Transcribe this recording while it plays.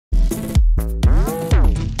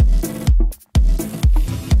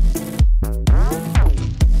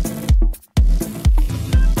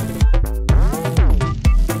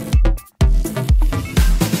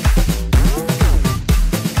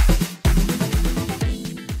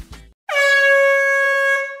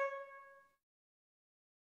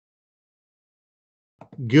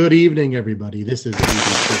Good evening, everybody. This is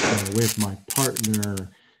AZcrypto with my partner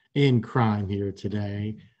in crime here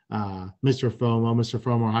today, Mr. FOMO. Mr.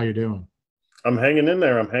 FOMO, how you doing? I'm hanging in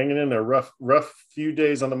there. I'm hanging in there. Rough few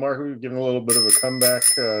days on the market. We've given a little bit of a comeback.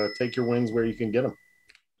 Take your wins where you can get them.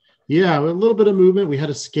 Yeah, a little bit of movement. We had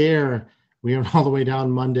a scare. We went all the way down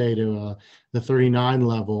Monday to the 39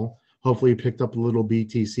 level. Hopefully, you picked up a little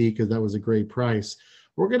BTC because that was a great price.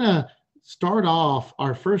 We're gonna start off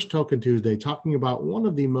our first Token Tuesday talking about one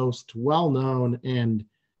of the most well-known and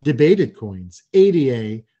debated coins,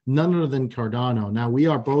 ADA, none other than Cardano. Now, we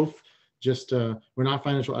are both just, we're not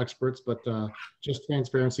financial experts, but just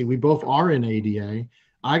transparency, we both are in ADA.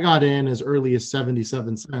 I got in as early as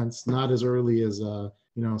 77 cents, not as early as,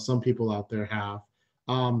 some people out there have.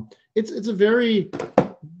 It's a very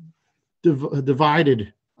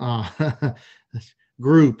divided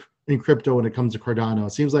group in crypto when it comes to Cardano.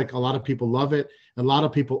 It seems like a lot of people love it, and a lot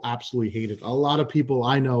of people absolutely hate it. A lot of people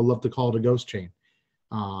I know love to call it a ghost chain.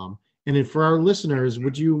 And then for our listeners,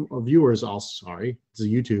 viewers, sorry, it's a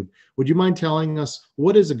YouTube, would you mind telling us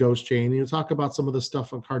what is a ghost chain? And talk about some of the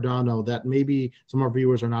stuff on Cardano that maybe some of our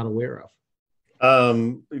viewers are not aware of.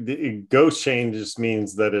 The ghost chain just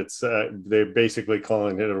means that it's they're basically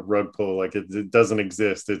calling it a rug pull, like it doesn't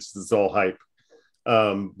exist. It's all hype.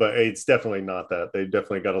 But it's definitely not that. They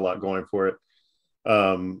definitely got a lot going for it.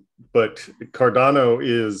 But Cardano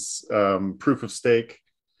is proof of stake.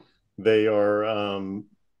 They are,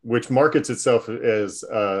 which markets itself as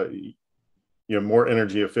more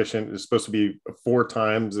energy efficient. It's supposed to be 4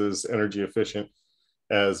 times as energy efficient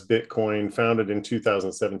as Bitcoin, founded in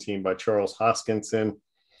 2017 by Charles Hoskinson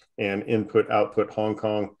and Input Output Hong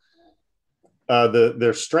Kong.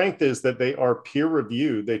 Their strength is that they are peer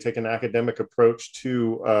reviewed. They take an academic approach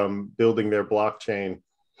to building their blockchain.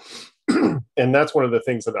 And that's one of the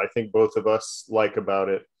things that I think both of us like about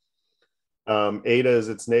it. ADA is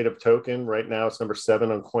its native token. Right now, it's number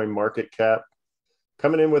 7 on CoinMarketCap.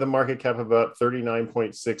 Coming in with a market cap of about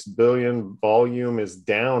 39.6 billion. Volume is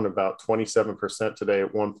down about 27% today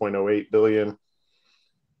at 1.08 billion.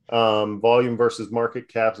 Volume versus market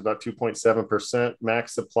cap is about 2.7%.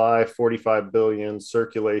 Max supply 45 billion.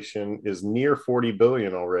 Circulation is near 40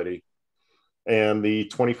 billion already, and the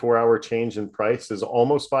 24-hour change in price is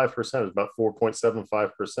almost 5%. It's about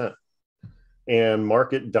 4.75%, and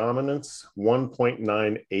market dominance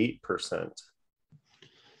 1.98%.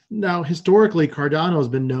 Now, historically, Cardano has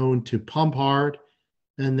been known to pump hard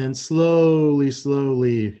and then slowly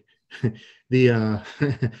the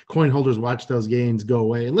coin holders watch those gains go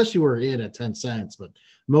away, unless you were in at 10 cents. But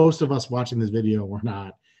most of us watching this video were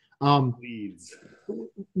not.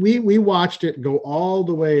 We watched it go all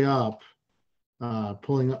the way up,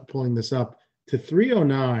 pulling this up to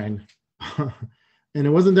 309, and it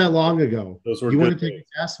wasn't that long ago. Those were you good want to take a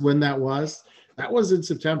guess when that was? That was in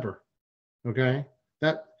September. Okay,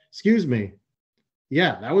 excuse me.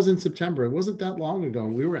 Yeah, that was in September. It wasn't that long ago.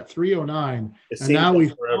 We were at 309, and now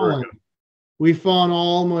we've fallen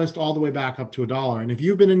almost all the way back up to $1. And if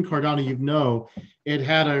you've been in Cardano, you know it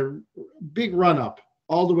had a big run up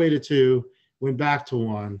all the way to 2, went back to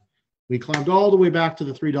 1. We climbed all the way back to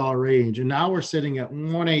the $3 range, and now we're sitting at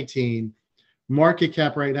 118. Market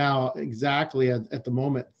cap right now, exactly at the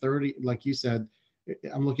moment, 30, like you said,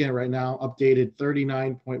 I'm looking at right now, updated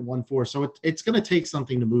 39.14. So it's going to take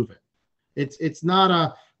something to move it. It's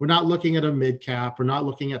not we're not looking at a mid cap. We're not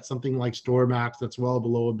looking at something like StoreMax that's well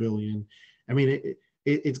below $1 billion. I mean,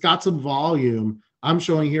 it's got some volume. I'm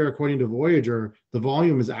showing here, according to Voyager, the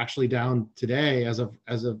volume is actually down today as of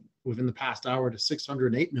within the past hour to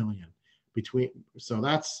 608 million so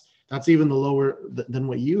that's even the lower than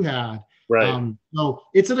what you had. Right. So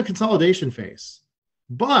it's in a consolidation phase.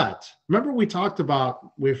 But remember, we talked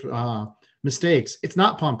about with mistakes. It's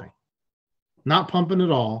not pumping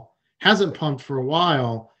at all. Hasn't pumped for a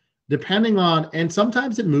while, depending on, and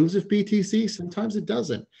sometimes it moves with BTC, sometimes it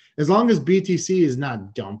doesn't. As long as BTC is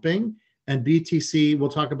not dumping, and BTC, we'll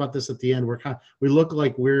talk about this at the end. We look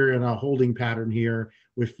like we're in a holding pattern here,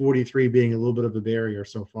 with 43 being a little bit of a barrier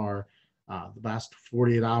so far, the last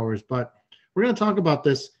 48 hours. But we're going to talk about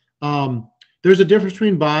this. There's a difference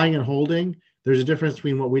between buying and holding. There's a difference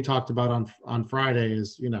between what we talked about on Friday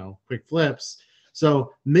is, quick flips.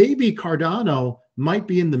 So maybe Cardano might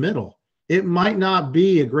be in the middle. It might not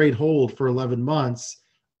be a great hold for 11 months.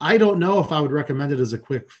 I don't know if I would recommend it as a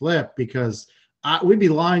quick flip, because we'd be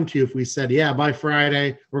lying to you if we said, yeah, by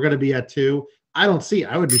Friday, we're going to be at 2. I don't see it.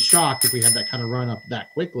 I would be shocked if we had that kind of run up that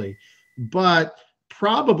quickly. But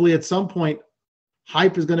probably at some point,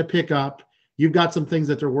 hype is going to pick up. You've got some things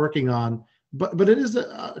that they're working on. But it is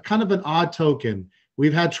a kind of an odd token.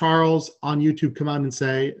 We've had Charles on YouTube come out and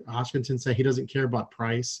say, Hoskinson say he doesn't care about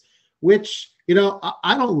price, which, you know,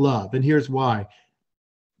 I don't love. And here's why.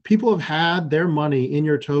 People have had their money in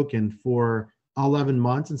your token for 11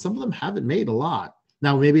 months, and some of them haven't made a lot.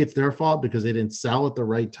 Now, maybe it's their fault because they didn't sell at the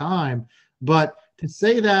right time. But to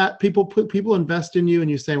say that people invest in you and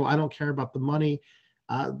you say, well, I don't care about the money,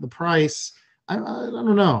 the price, I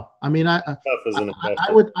don't know. I mean, I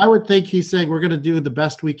would think he's saying we're going to do the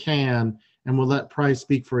best we can and we'll let price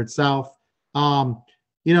speak for itself. You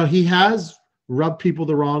know, he has rubbed people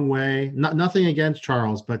the wrong way. Nothing against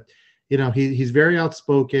Charles, but you know, he's very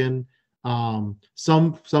outspoken.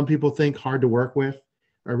 Some people think hard to work with.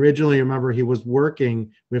 Originally, remember, he was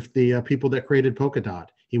working with the people that created Polkadot.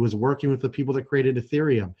 He was working with the people that created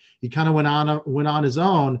Ethereum. He kind of went on his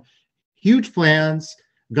own. Huge plans,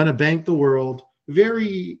 going to bank the world,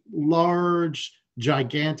 very large,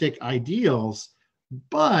 gigantic ideals.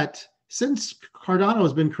 But since Cardano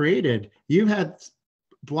has been created, you've had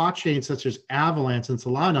blockchains such as Avalanche and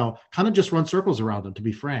Solana kind of just run circles around them, to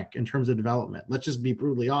be frank, in terms of development. Let's just be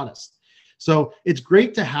brutally honest. So it's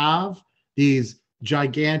great to have these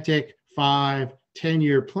gigantic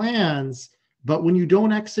 5-10-year plans, but when you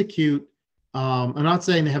don't execute, I'm not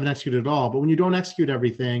saying they haven't executed at all, but when you don't execute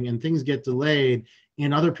everything and things get delayed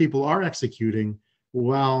and other people are executing,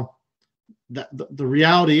 well, the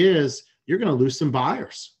reality is you're going to lose some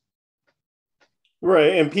buyers.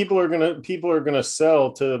 Right, and people are gonna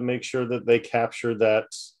sell to make sure that they capture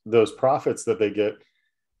those profits that they get,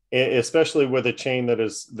 especially with a chain that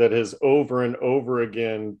has over and over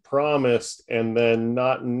again promised and then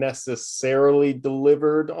not necessarily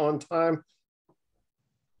delivered on time.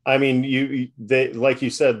 I mean, they, like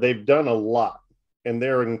you said, they've done a lot and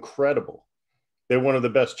they're incredible. They're one of the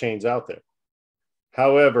best chains out there.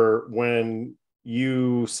 However, when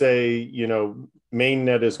you say, you know,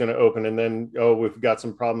 mainnet is going to open and then, oh, we've got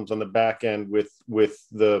some problems on the back end with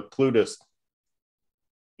the Plutus,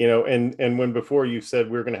 you know, and when before you said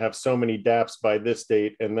we're going to have so many dApps by this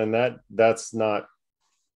date, and then that's not,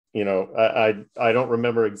 you know, I don't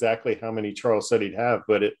remember exactly how many Charles said he'd have,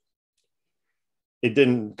 but it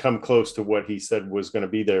didn't come close to what he said was going to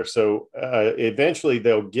be there. So eventually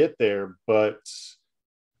they'll get there, but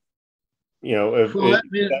you know,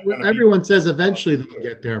 everyone says eventually they'll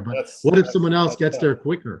get there, but what if someone else gets there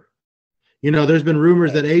quicker? You know, there's been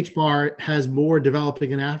rumors that HBAR has more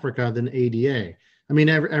developing in Africa than ADA. I mean,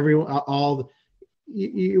 you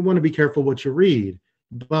want to be careful what you read,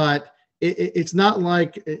 but it's not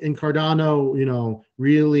like in Cardano, you know,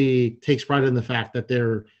 really takes pride in the fact that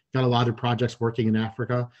they're got a lot of projects working in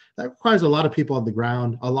Africa. That requires a lot of people on the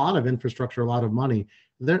ground, a lot of infrastructure, a lot of money.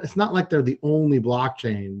 It's not like they're the only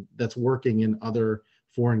blockchain that's working in other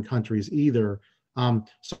foreign countries either. So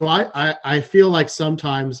I feel like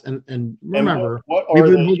sometimes, and remember, what are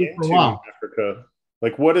they into in Africa?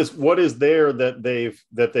 Like what is there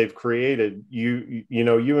that they've created? We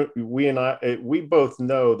both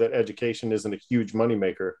know that education isn't a huge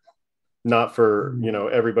moneymaker, not for, you know,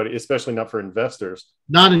 everybody, especially not for investors.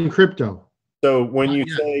 Not in crypto. So when you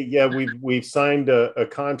say, yeah, we've signed a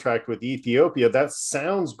contract with Ethiopia, that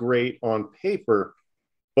sounds great on paper,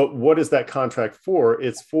 but what is that contract for?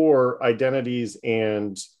 It's for identities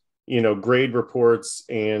and, you know, grade reports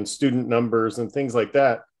and student numbers and things like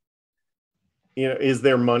that. You know, is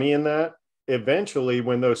there money in that? Eventually,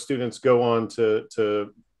 when those students go on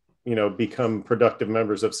to you know, become productive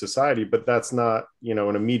members of society, but that's not, you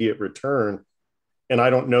know, an immediate return. And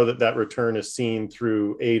I don't know that return is seen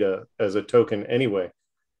through ADA as a token anyway.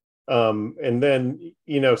 And then,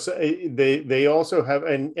 you know, so they also have,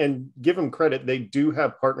 and give them credit, they do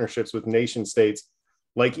have partnerships with nation states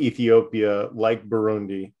like Ethiopia, like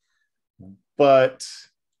Burundi. But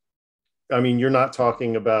I mean, you're not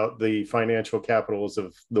talking about the financial capitals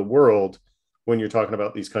of the world when you're talking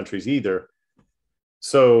about these countries either.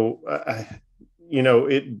 So, you know,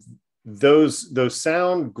 those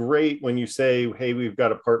sound great when you say, hey, we've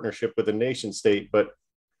got a partnership with a nation state, but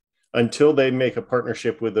until they make a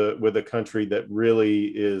partnership with a country that really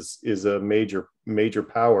is a major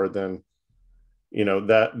power, then, you know,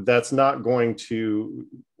 that's not going to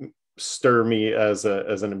stir me as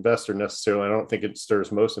an investor necessarily. I don't think it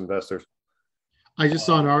stirs most investors. I just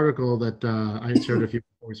saw an article that I shared with you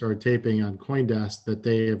before we started taping on CoinDesk that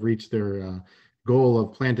they have reached their goal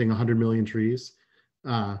of planting 100 million trees.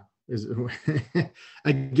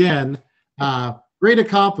 Again, great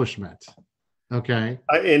accomplishment. Okay.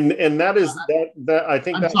 And that is that I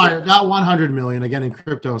think. I'm sorry, not 100 million. Again, in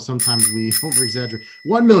crypto, sometimes we over exaggerate.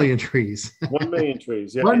 1 million trees. 1 million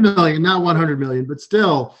trees. Yeah. 1 million, not 100 million, but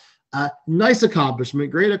still, Nice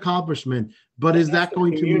accomplishment, great accomplishment, but Well, is that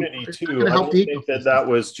going to move? community It's not too? going to I help don't the think that ecosystem. that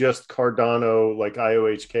was just Cardano, like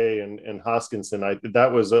IOHK and Hoskinson.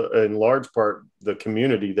 That was in large part the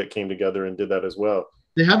community that came together and did that as well.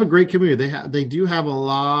 They have a great community. They do have a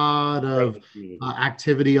lot of Private community.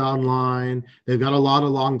 activity online. They've got a lot of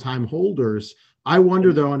longtime holders. I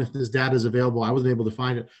wonder though, and if this data is available, I wasn't able to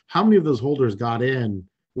find it. How many of those holders got in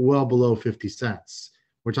well below 50 cents?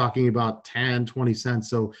 We're talking about 10, 20 cents.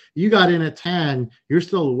 So you got in at 10, you're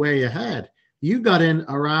still way ahead. You got in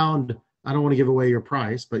around, I don't want to give away your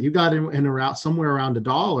price, but you got in around somewhere around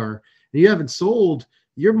 $1 and you haven't sold.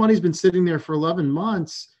 Your money's been sitting there for 11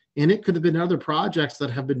 months. And it could have been other projects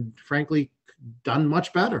that have been, frankly, done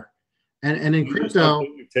much better. And in crypto,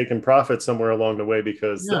 you've taken profit somewhere along the way,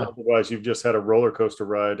 because yeah, otherwise you've just had a roller coaster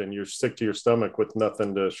ride and you're sick to your stomach with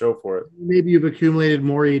nothing to show for it. maybe you've accumulated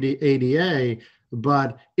more ADA,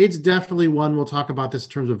 but it's definitely one. We'll talk about this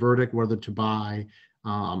in terms of verdict, whether to buy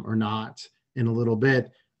or not in a little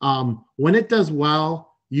bit. When it does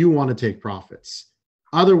well, you want to take profits.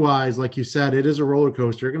 Otherwise, like you said, it is a roller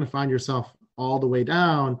coaster. You're going to find yourself all the way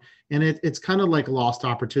down, and it's kind of like a lost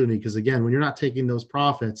opportunity, because again, when you're not taking those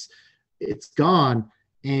profits, it's gone,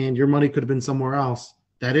 and your money could have been somewhere else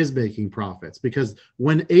that is making profits. Because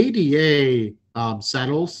when ADA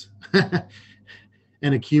settles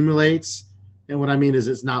and accumulates, and what I mean is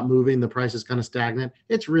it's not moving, the price is kind of stagnant.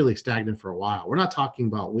 It's really stagnant for a while. We're not talking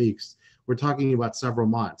about weeks. We're talking about several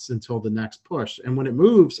months until the next push. And when it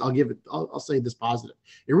moves, I'll say this positive.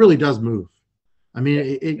 It really does move. I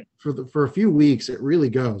mean, for a few weeks, it really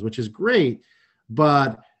goes, which is great.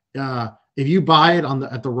 But if you buy it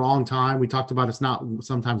at the wrong time, we talked about it's not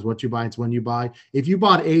sometimes what you buy, it's when you buy. If you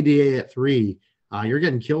bought ADA at 3, you're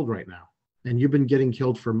getting killed right now, and you've been getting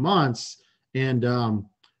killed for months. And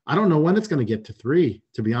I don't know when it's going to get to 3.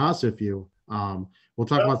 To be honest with you, we'll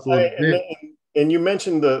talk about this a little bit. And you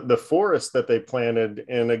mentioned the forest that they planted,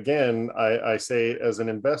 and again, I say as an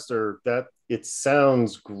investor that it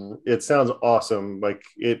sounds awesome. Like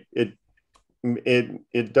it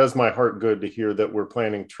does my heart good to hear that we're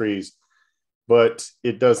planting trees, but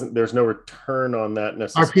it doesn't. There's no return on that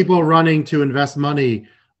necessarily. Are people running to invest money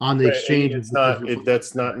on the exchange? It's not.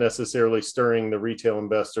 That's not necessarily stirring the retail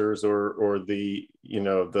investors or the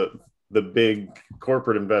the big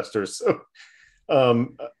corporate investors. So.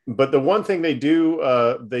 But the one thing they do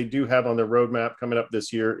have on their roadmap coming up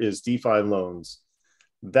this year is DeFi loans.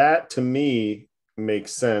 That to me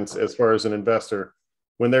makes sense as far as an investor,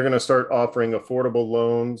 when they're going to start offering affordable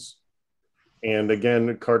loans. And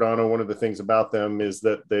again, Cardano, one of the things about them is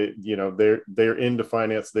that they're into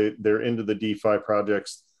finance. They're into the DeFi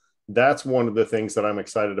projects. That's one of the things that I'm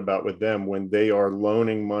excited about with them, when they are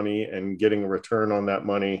loaning money and getting a return on that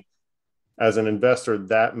money. As an investor,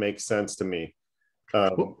 that makes sense to me.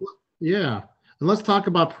 Yeah, and let's talk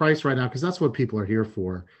about price right now, because that's what people are here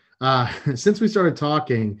for. Since we started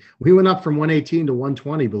talking, we went up from 118 to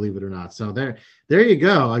 120, believe it or not. So there you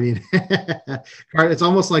go. I mean, it's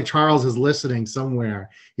almost like Charles is listening somewhere.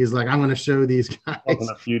 He's like, I'm going to show these guys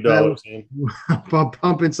a few dollars in.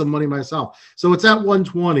 pumping some money myself. So it's at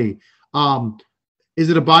 120. Is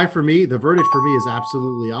it a buy for me? The verdict for me is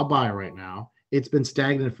absolutely, I'll buy it right now. It's been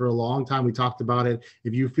stagnant for a long time. We talked about it.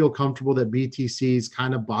 If you feel comfortable that BTC's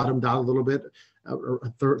kind of bottomed out a little bit,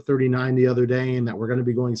 39 the other day, and that we're going to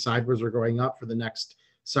be going sideways or going up for the next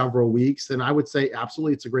several weeks, then I would say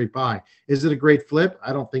absolutely it's a great buy. Is it a great flip?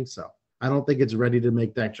 I don't think so. I don't think it's ready to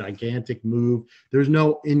make that gigantic move. There's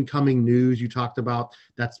no incoming news you talked about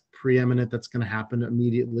that's preeminent that's going to happen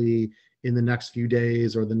immediately in the next few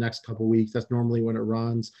days or the next couple of weeks. That's normally when it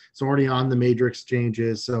runs. It's already on the major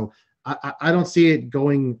exchanges. So I don't see it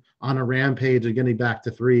going on a rampage or getting back to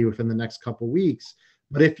 3 within the next couple of weeks.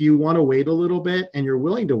 But if you want to wait a little bit and you're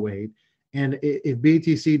willing to wait, and if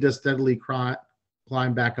BTC does steadily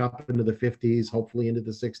climb back up into the 50s, hopefully into the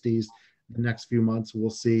 60s, the next few months, we'll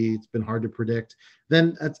see. It's been hard to predict.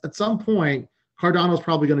 Then at some point, Cardano's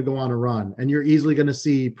probably going to go on a run, and you're easily going to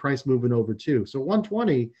see price moving over too. So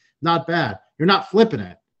 120, not bad. You're not flipping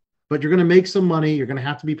it, but you're going to make some money. You're going to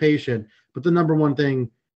have to be patient. But the number one thing,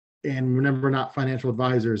 and remember, not financial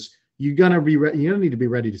advisors, you're going to need to be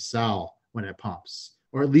ready to sell when it pumps,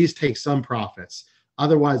 or at least take some profits.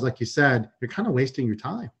 Otherwise, like you said, you're kind of wasting your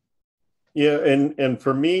time. Yeah, and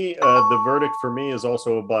for me, the verdict for me is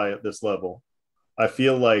also a buy at this level. I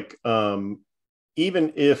feel like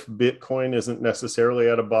even if Bitcoin isn't necessarily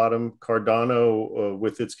at a bottom, Cardano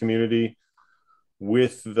with its community,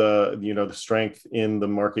 with the strength in the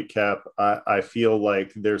market cap, I feel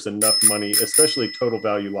like there's enough money, especially total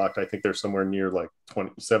value locked. I think they're somewhere near like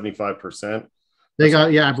 75%. They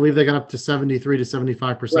got, yeah, I believe they got up to 73 to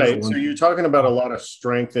 75%. Right. So you're talking about a lot of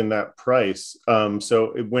strength in that price.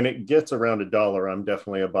 So when it gets around $1, I'm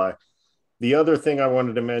definitely a buy. The other thing I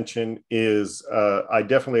wanted to mention is I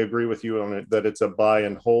definitely agree with you on it that it's a buy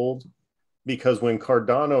and hold, because when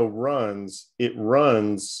Cardano runs, it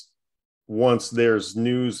runs once there's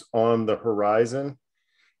news on the horizon,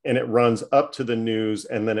 and it runs up to the news,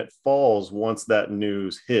 and then it falls once that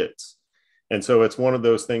news hits. And so it's one of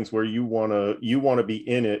those things where you want to be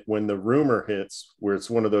in it when the rumor hits, where it's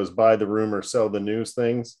one of those buy the rumor, sell the news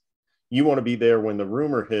things. You want to be there when the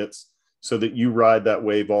rumor hits so that you ride that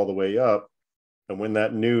wave all the way up. And when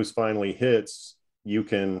that news finally hits, you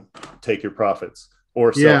can take your profits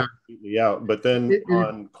or sell completely out. But then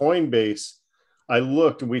on Coinbase, I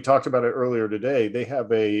looked, we talked about it earlier today. They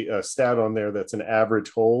have a stat on there that's an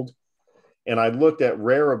average hold. And I looked at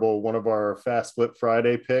Rarible, one of our Fast Flip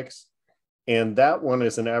Friday picks, and that one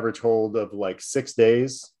is an average hold of like 6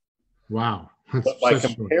 days. Wow. But by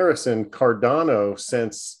comparison, Cardano,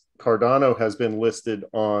 since Cardano has been listed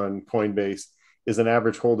on Coinbase, is an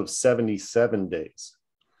average hold of 77 days.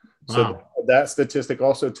 Wow. So that statistic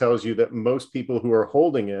also tells you that most people who are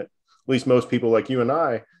holding it, at least most people like you and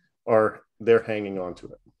I, they're hanging on to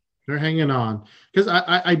it. They're hanging on, because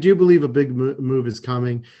I do believe a big move is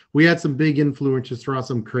coming. We had some big influencers throw out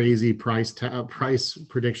some crazy price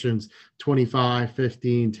predictions, 25,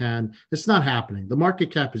 15, 10. It's not happening. The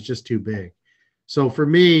market cap is just too big. So for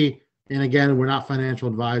me, and again, we're not financial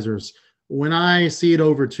advisors, when I see it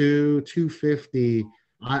over 250,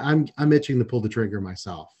 I'm itching to pull the trigger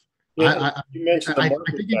myself. Yeah, you mentioned the market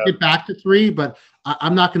I think it get back to 3, but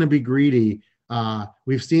I'm not going to be greedy.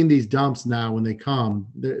 We've seen these dumps now when they come.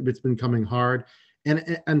 It's been coming hard.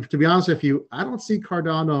 And to be honest with you, I don't see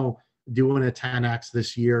Cardano doing a 10x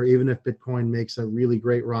this year, even if Bitcoin makes a really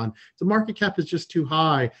great run. The market cap is just too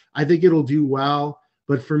high. I think it'll do well.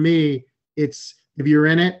 But for me, it's, if you're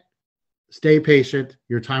in it, stay patient.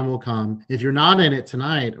 Your time will come. If you're not in it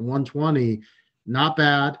tonight, 120, not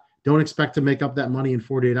bad. Don't expect to make up that money in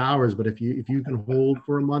 48 hours, but if you can hold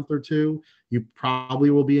for a month or two, you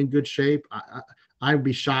probably will be in good shape. I'd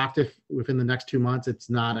be shocked if within the next 2 months it's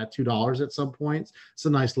not at $2 at some points. It's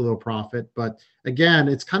a nice little profit, but again,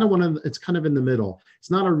 it's kind of in the middle.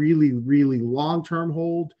 It's not a really long-term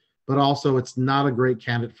hold, but also it's not a great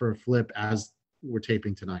candidate for a flip as we're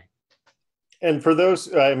taping tonight. And for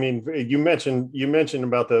those, I mean, you mentioned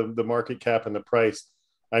about the market cap and the price.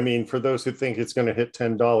 I mean, for those who think it's going to hit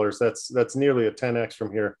 $10, that's nearly a 10x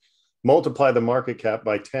from here. Multiply the market cap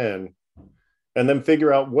by 10, and then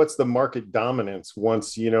figure out what's the market dominance.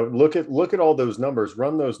 Once look at all those numbers,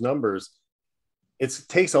 run those numbers. It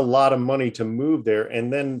takes a lot of money to move there,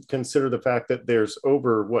 and then consider the fact that there's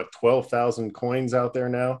over 12,000 coins out there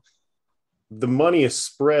now. The money is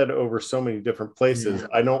spread over so many different places. Yeah.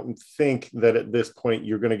 I don't think that at this point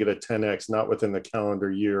you're going to get a 10x, not within the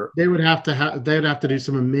calendar year. They would have to do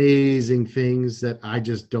some amazing things that I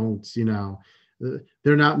just don't,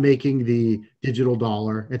 they're not making the digital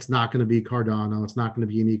dollar. It's not going to be Cardano. It's not going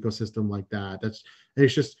to be an ecosystem like that.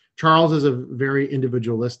 It's just, Charles is a very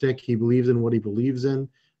individualistic. He believes in what he believes in.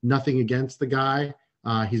 Nothing against the guy.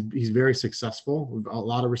 He's very successful. A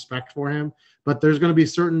lot of respect for him, but there's going to be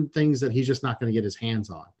certain things that he's just not going to get his hands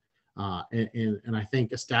on. And I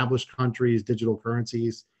think established countries, digital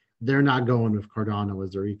currencies, they're not going with Cardano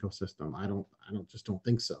as their ecosystem. I don't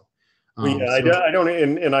think so. I don't,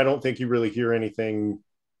 and I don't think you really hear anything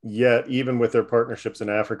yet, even with their partnerships in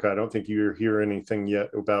Africa. I don't think you hear anything yet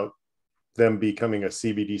about them becoming a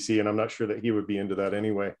CBDC, and I'm not sure that he would be into that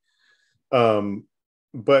anyway.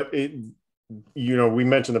 But we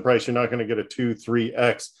mentioned the price. You're not going to get a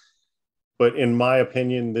 2-3x, but in my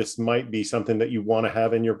opinion, this might be something that you want to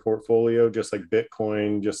have in your portfolio, just like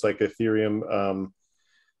Bitcoin, just like Ethereum.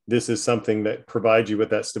 This is something that provides you with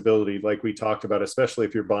that stability, like we talked about, especially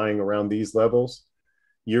if you're buying around these levels.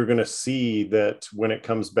 You're going to see that when it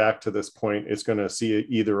comes back to this point, it's going to see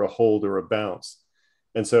either a hold or a bounce.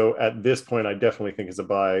 And so at this point, I definitely think it's a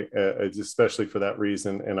buy, especially for that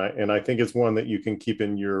reason. And I think it's one that you can keep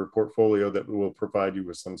in your portfolio that will provide you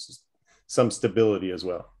with some stability as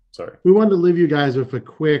well. Sorry. We wanted to leave you guys with a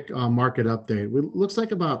quick market update. It looks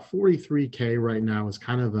like about 43K right now is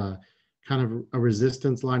kind of a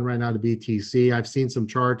resistance line right now to BTC. I've seen some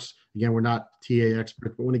charts. Again, we're not TA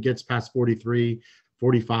experts, but when it gets past 43,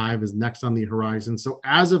 45 is next on the horizon. So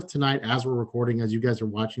as of tonight, as we're recording, as you guys are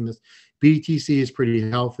watching this, BTC is pretty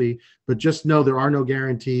healthy, but just know there are no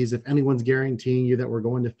guarantees. If anyone's guaranteeing you that we're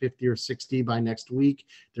going to 50 or 60 by next week,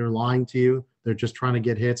 they're lying to you. They're just trying to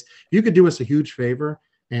get hits. You could do us a huge favor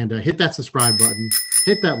and hit that subscribe button,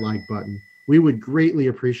 hit that like button. we would greatly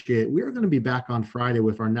appreciate it. We are going to be back on Friday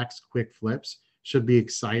with our next quick flips. Should be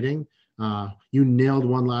exciting. You nailed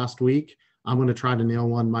one last week. I'm going to try to nail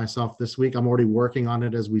one myself this week. I'm already working on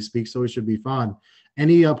it as we speak, so it should be fun.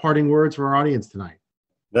 Any parting words for our audience tonight?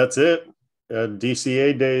 That's it.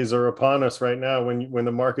 DCA days are upon us right now. When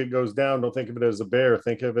the market goes down, don't think of it as a bear.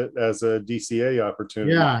 Think of it as a DCA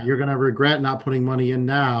opportunity. Yeah, you're going to regret not putting money in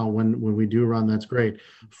now when we do run. That's great.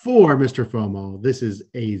 For Mr. FOMO, this is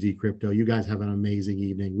AZcrypto. You guys have an amazing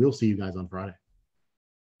evening. We'll see you guys on Friday.